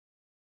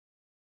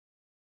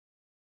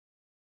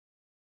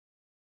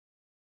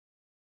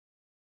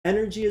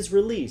Energy is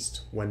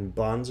released when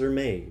bonds are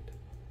made,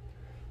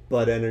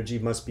 but energy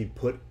must be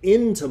put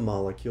into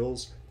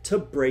molecules to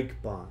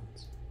break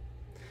bonds.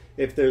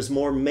 If there's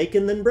more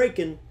making than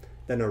breaking,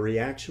 then a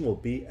reaction will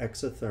be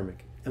exothermic,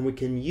 and we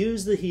can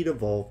use the heat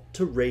evolved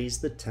to raise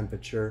the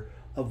temperature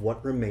of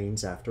what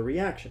remains after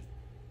reaction.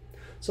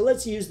 So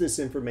let's use this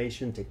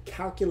information to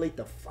calculate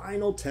the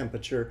final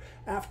temperature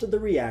after the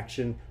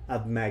reaction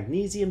of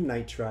magnesium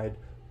nitride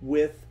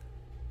with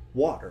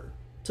water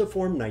to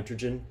form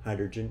nitrogen,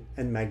 hydrogen,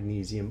 and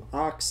magnesium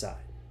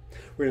oxide.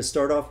 We're going to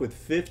start off with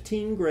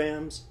 15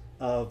 grams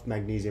of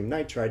magnesium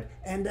nitride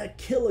and a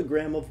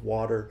kilogram of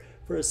water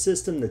for a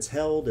system that's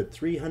held at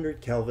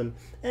 300 Kelvin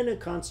and a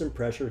constant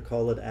pressure,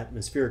 call it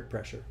atmospheric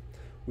pressure.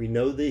 We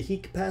know the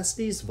heat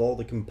capacities of all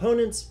the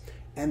components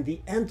and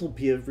the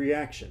enthalpy of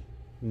reaction.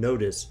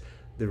 Notice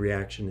the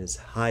reaction is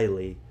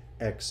highly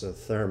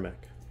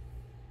exothermic.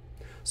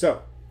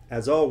 So,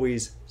 as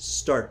always,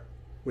 start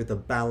with a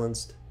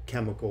balanced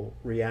chemical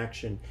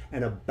reaction.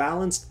 And a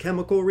balanced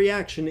chemical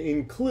reaction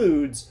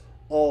includes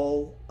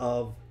all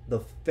of the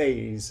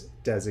phase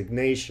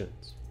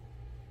designations.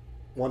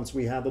 Once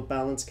we have a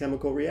balanced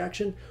chemical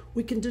reaction,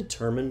 we can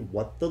determine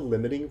what the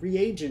limiting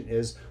reagent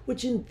is,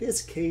 which in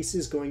this case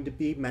is going to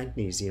be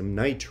magnesium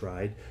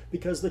nitride,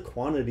 because the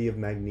quantity of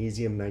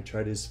magnesium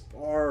nitride is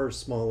far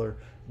smaller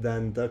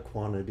than the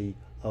quantity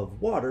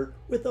of water,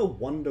 with a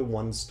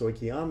 1-to-1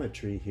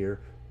 stoichiometry here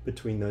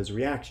between those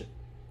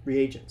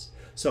reagents.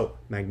 So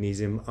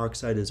magnesium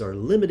oxide is our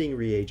limiting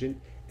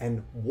reagent,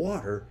 and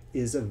water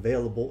is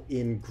available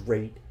in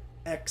great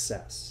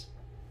excess.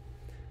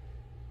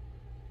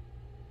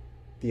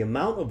 The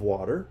amount of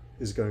water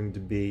is going to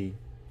be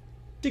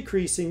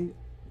decreasing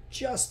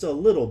just a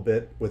little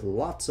bit with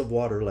lots of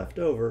water left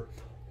over.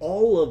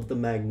 All of the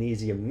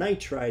magnesium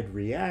nitride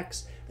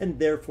reacts, and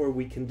therefore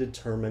we can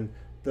determine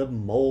the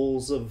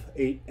moles of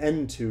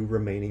N2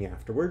 remaining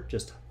afterward,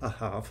 just a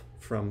half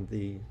from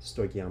the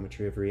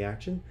stoichiometry of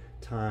reaction,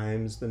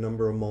 times the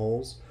number of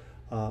moles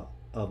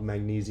of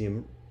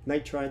magnesium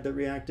nitride that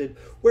reacted,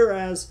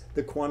 whereas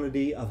the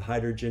quantity of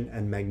hydrogen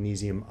and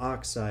magnesium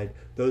oxide,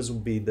 those will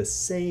be the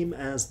same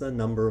as the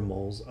number of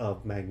moles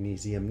of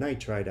magnesium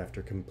nitride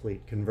after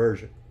complete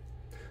conversion.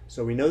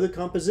 So we know the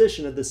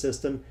composition of the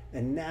system,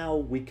 and now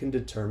we can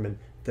determine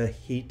the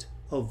heat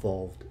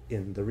evolved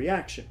in the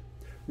reaction.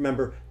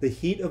 Remember, the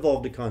heat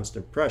evolved at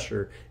constant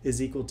pressure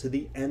is equal to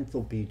the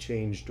enthalpy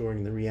change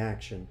during the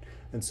reaction.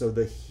 And so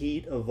the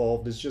heat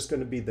evolved is just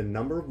going to be the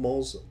number of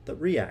moles that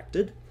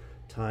reacted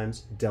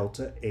times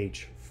delta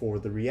H for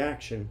the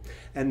reaction.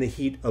 And the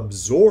heat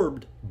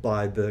absorbed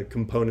by the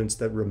components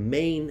that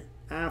remain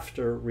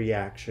after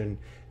reaction,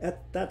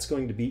 that's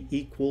going to be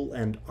equal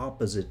and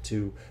opposite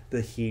to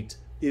the heat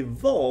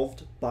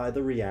evolved by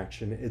the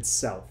reaction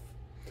itself.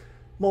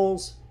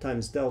 Moles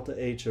times delta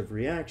H of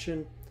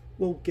reaction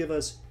will give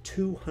us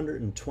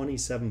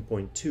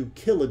 227.2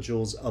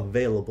 kilojoules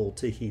available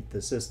to heat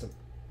the system.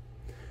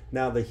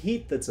 Now the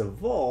heat that's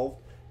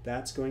evolved,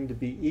 that's going to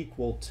be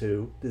equal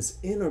to this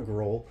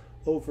integral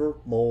over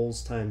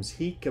moles times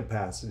heat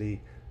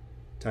capacity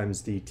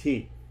times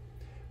dt.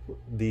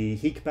 The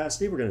heat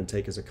capacity we're going to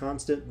take as a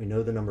constant. We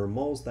know the number of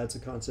moles, that's a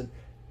constant.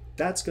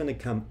 That's going to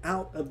come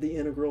out of the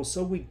integral,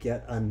 so we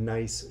get a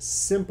nice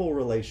simple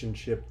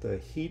relationship. The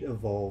heat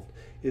evolved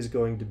is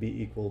going to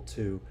be equal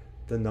to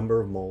the number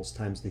of moles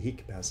times the heat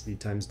capacity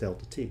times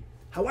delta T.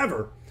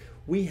 However,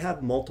 we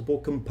have multiple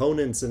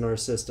components in our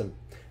system,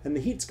 and the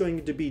heat's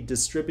going to be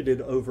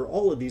distributed over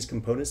all of these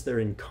components. They're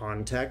in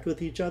contact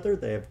with each other.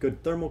 They have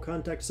good thermal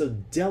contact, so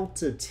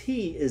delta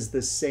T is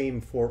the same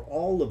for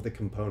all of the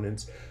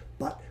components,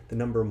 but the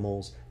number of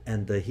moles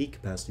and the heat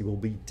capacity will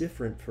be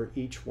different for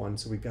each one,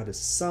 so we've got to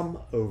sum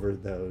over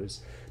those.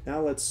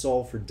 Now let's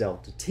solve for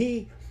delta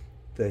T,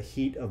 the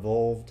heat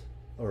evolved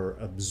or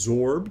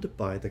absorbed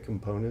by the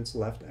components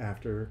left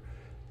after,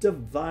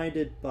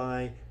 divided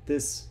by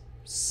this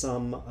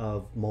sum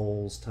of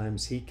moles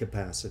times heat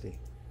capacity.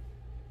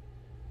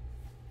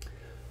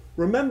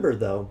 Remember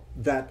though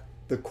that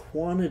the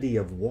quantity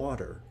of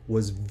water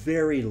was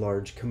very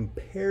large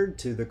compared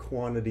to the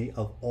quantity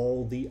of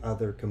all the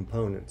other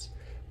components.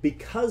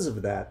 Because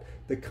of that,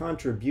 the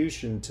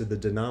contribution to the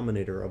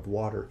denominator of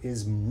water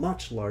is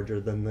much larger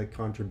than the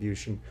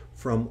contribution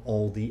from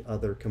all the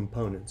other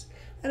components.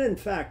 And in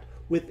fact,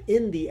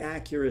 within the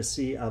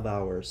accuracy of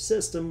our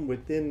system,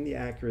 within the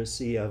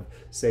accuracy of,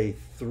 say,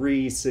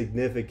 3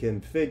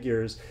 significant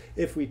figures,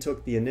 if we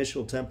took the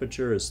initial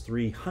temperature as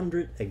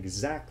 300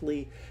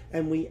 exactly,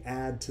 and we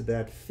add to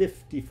that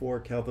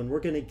 54 Kelvin,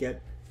 we're going to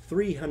get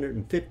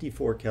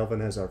 354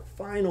 Kelvin as our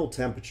final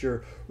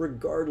temperature,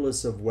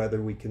 regardless of whether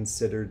we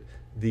considered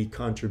the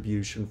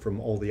contribution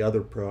from all the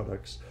other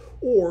products,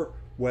 or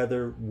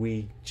whether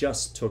we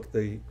just took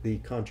the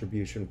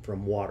contribution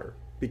from water,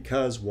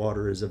 because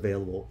water is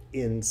available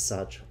in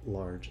such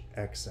large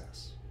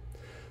excess.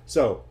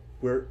 So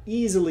we're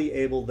easily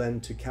able then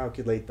to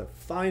calculate the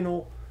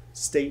final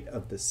state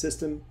of the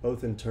system,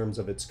 both in terms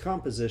of its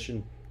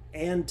composition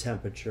and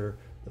temperature.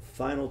 The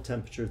final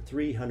temperature,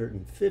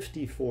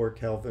 354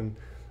 Kelvin,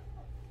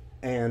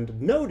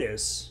 And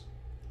notice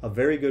a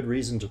very good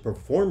reason to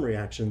perform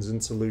reactions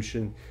in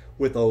solution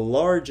with a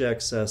large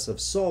excess of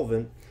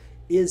solvent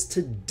is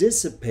to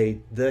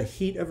dissipate the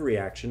heat of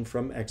reaction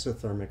from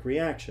exothermic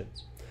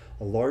reactions.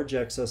 A large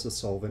excess of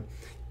solvent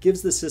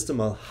gives the system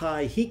a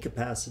high heat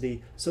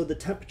capacity so the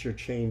temperature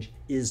change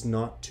is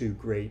not too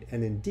great,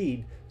 and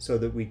indeed so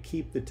that we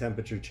keep the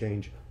temperature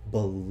change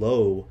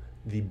below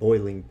the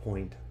boiling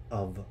point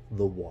of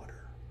the water.